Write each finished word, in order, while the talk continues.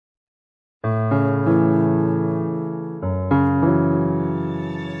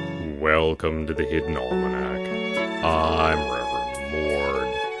welcome to the Hidden Almanac. I'm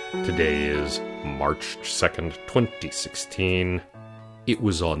Reverend Mord. Today is March 2nd, 2016. It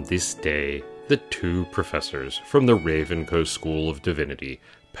was on this day that two professors from the Ravenscoast School of Divinity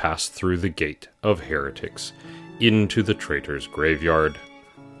passed through the gate of heretics into the traitor's graveyard.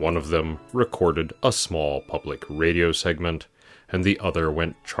 One of them recorded a small public radio segment, and the other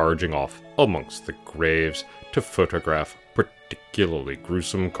went charging off amongst the graves to photograph particularly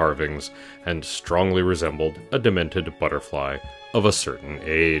gruesome carvings and strongly resembled a demented butterfly of a certain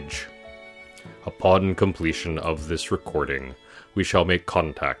age. Upon completion of this recording, we shall make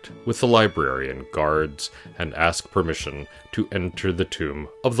contact with the librarian guards and ask permission to enter the tomb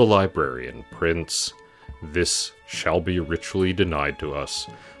of the librarian prince. This shall be ritually denied to us,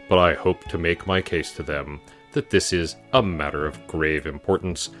 but I hope to make my case to them that this is a matter of grave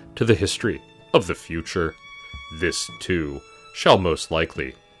importance to the history of the future. This, too, shall most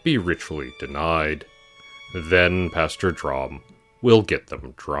likely be ritually denied. Then Pastor Drom will get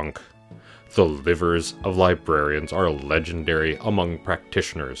them drunk. The livers of librarians are legendary among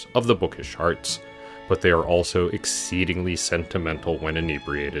practitioners of the bookish arts, but they are also exceedingly sentimental when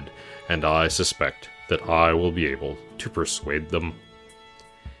inebriated, and I suspect that I will be able to persuade them.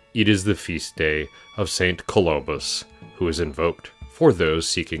 It is the feast day of Saint Colobus, who is invoked for those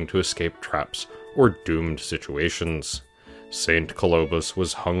seeking to escape traps or doomed situations. Saint Colobus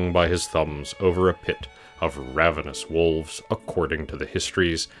was hung by his thumbs over a pit of ravenous wolves, according to the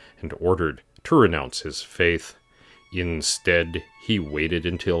histories, and ordered to renounce his faith. Instead, he waited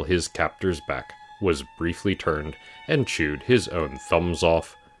until his captor's back was briefly turned and chewed his own thumbs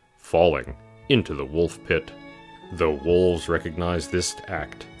off, falling into the wolf pit. The wolves recognized this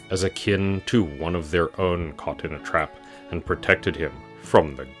act as akin to one of their own caught in a trap, and protected him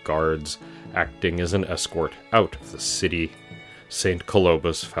from the guards, acting as an escort out of the city. Saint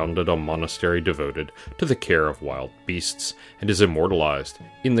Colobus founded a monastery devoted to the care of wild beasts, and is immortalized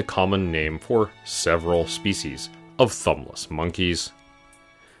in the common name for several species of thumbless monkeys.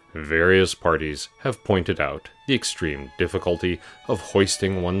 Various parties have pointed out the extreme difficulty of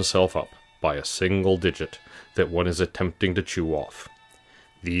hoisting oneself up by a single digit that one is attempting to chew off.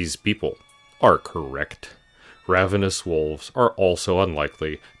 These people are correct. Ravenous wolves are also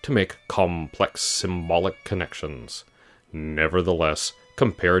unlikely to make complex symbolic connections. Nevertheless,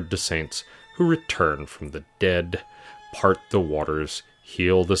 compared to saints who return from the dead, part the waters,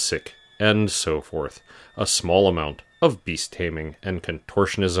 heal the sick, and so forth, a small amount of beast-taming and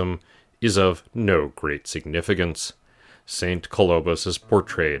contortionism is of no great significance. Saint Colobus is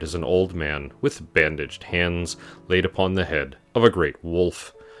portrayed as an old man with bandaged hands laid upon the head of a great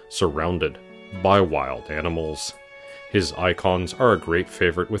wolf, surrounded by wild animals. His icons are a great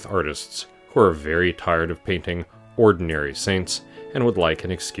favorite with artists who are very tired of painting ordinary saints and would like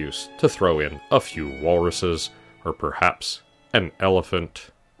an excuse to throw in a few walruses, or perhaps an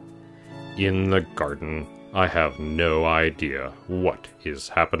elephant. In the garden, I have no idea what is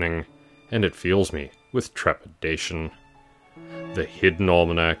happening, and it fills me with trepidation. The Hidden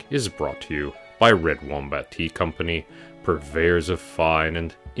Almanac is brought to you by Red Wombat Tea Company, purveyors of fine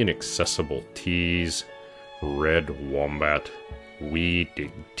and inaccessible teas. Red Wombat, we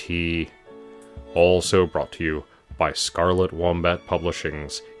dig tea. Also brought to you by Scarlet Wombat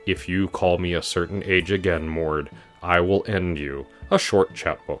Publishings. If you call me a certain age again, Mord, I will end you. A short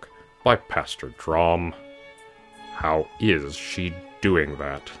chapbook by Pastor Drom. How is she doing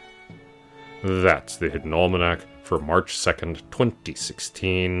that? That's the Hidden Almanac for March 2nd,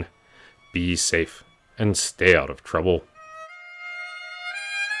 2016. Be safe and stay out of trouble.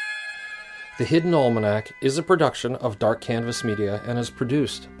 The Hidden Almanac is a production of Dark Canvas Media and is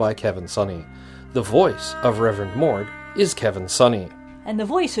produced by Kevin Sonney. The voice of Reverend Mord is Kevin Sonney. And the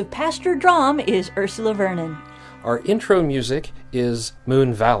voice of Pastor Drom is Ursula Vernon. Our intro music is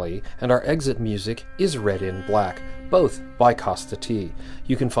Moon Valley, and our exit music is Red in Black, both by Costa T.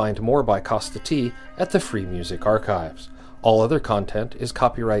 You can find more by Costa T at the Free Music Archives. All other content is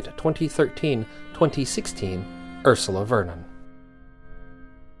copyright 2013-2016 Ursula Vernon.